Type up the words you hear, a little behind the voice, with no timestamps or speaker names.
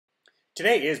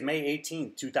Today is May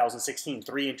 18th, 2016.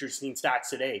 Three interesting stocks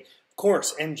today. Of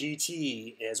course,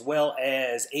 MGT as well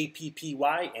as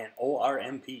APPY and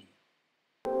ORMP.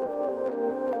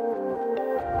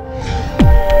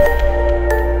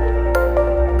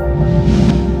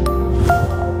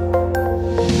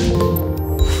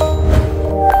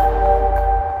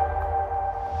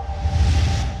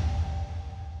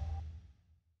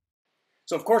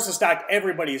 So, of course, the stock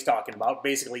everybody is talking about,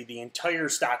 basically the entire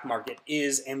stock market,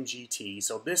 is MGT.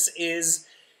 So this is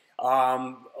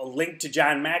a link to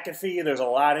John McAfee. There's a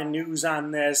lot of news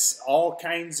on this, all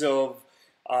kinds of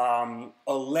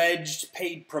alleged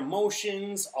paid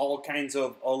promotions, all kinds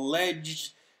of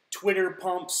alleged Twitter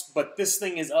pumps, but this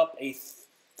thing is up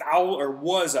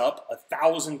was up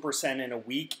 1,000% in a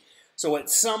week. So at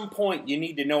some point, you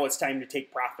need to know it's time to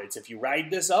take profits. If you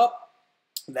ride this up,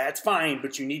 that's fine,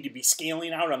 but you need to be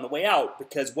scaling out on the way out,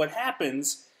 because what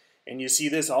happens, and you see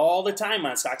this all the time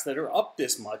on stocks that are up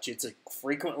this much, it's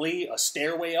frequently a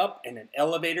stairway up and an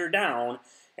elevator down,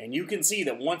 and you can see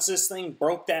that once this thing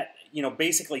broke that,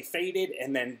 basically faded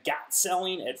and then got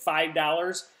selling at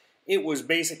 $5, it was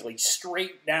basically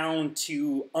straight down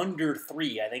to under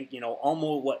 3. I think,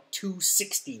 almost,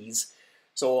 260s.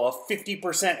 So a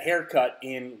 50% haircut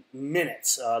in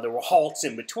minutes. There were halts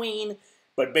in between,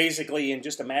 but basically in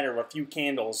just a matter of a few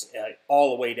candles,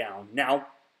 all the way down. Now,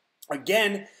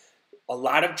 again, a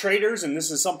lot of traders, and this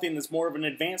is something that's more of an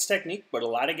advanced technique, but a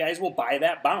lot of guys will buy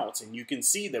that bounce. And you can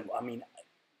see that,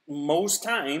 most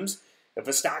times, if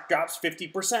a stock drops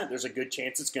 50%, there's a good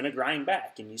chance it's going to grind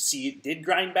back. And you see it did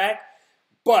grind back,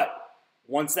 but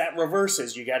once that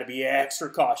reverses, you got to be extra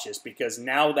cautious, because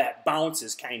now that bounce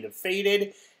is kind of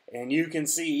faded, and you can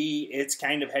see it's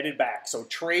kind of headed back. So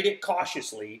trade it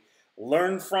cautiously.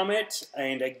 Learn from it,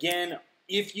 and again,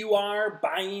 if you are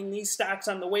buying these stocks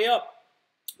on the way up,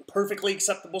 perfectly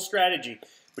acceptable strategy,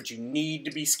 but you need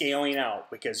to be scaling out,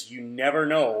 because you never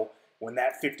know when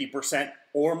that 50%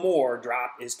 or more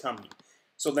drop is coming.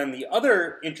 So then the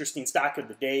other interesting stock of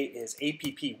the day is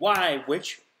APPY,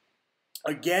 which,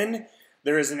 again,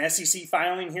 there is an SEC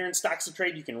filing here in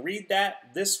StocksToTrade. You can read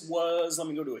that. This was, let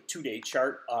me go to a 2-day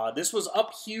chart. This was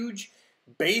up huge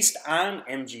based on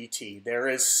MGT. There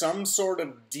is some sort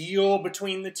of deal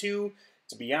between the two.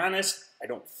 To be honest, I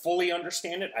don't fully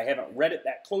understand it. I haven't read it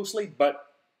that closely, but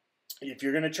if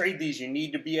you're going to trade these, you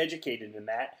need to be educated in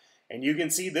that. And you can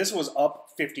see this was up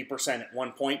 50% at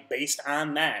one point based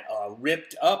on that.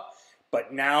 Ripped up,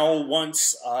 but now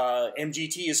once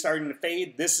MGT is starting to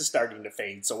fade, this is starting to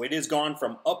fade. So it has gone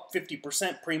from up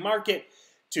 50% pre-market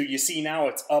to, you see now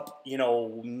it's up,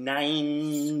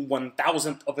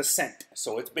 1/1000th of a cent.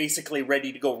 So it's basically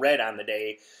ready to go red on the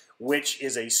day, which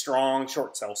is a strong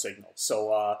short sell signal.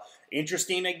 So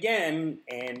interesting again,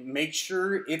 and make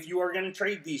sure if you are going to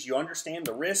trade these, you understand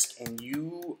the risk and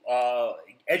you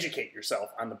educate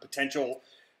yourself on the potential,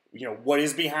 what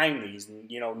is behind these.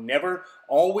 And, never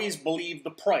always believe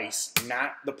the price,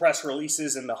 not the press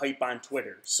releases and the hype on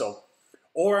Twitter. So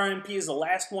ORMP is the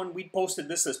last one. We posted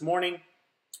this morning,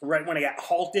 right when I got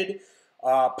halted.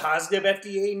 Positive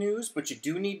FDA news, but you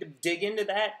do need to dig into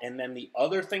that. And then the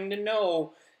other thing to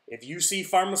know, if you see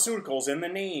pharmaceuticals in the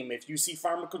name, if you see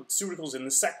pharmaceuticals in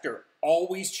the sector,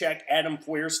 always check Adam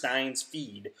Feuerstein's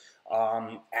feed.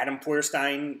 Adam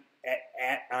Feuerstein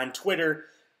on Twitter,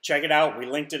 check it out. We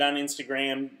linked it on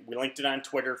Instagram. We linked it on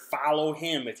Twitter. Follow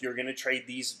him if you're going to trade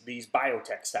these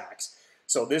biotech stocks.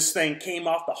 So this thing came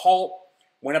off the halt,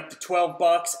 went up to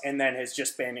 $12, and then has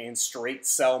just been in straight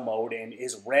sell mode and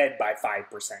is red by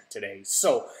 5% today.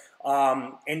 So,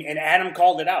 and Adam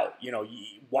called it out.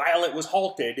 While it was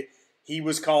halted, he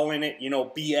was calling it,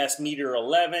 BS meter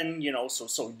 11.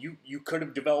 So you could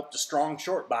have developed a strong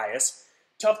short bias.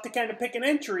 Tough to kind of pick an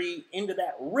entry into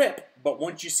that rip, but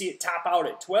once you see it top out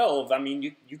at 12,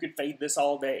 you could fade this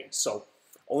all day. So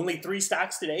only 3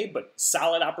 stocks today, but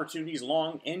solid opportunities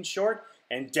long and short.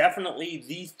 And definitely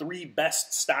the 3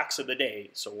 best stocks of the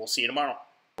day. So we'll see you tomorrow.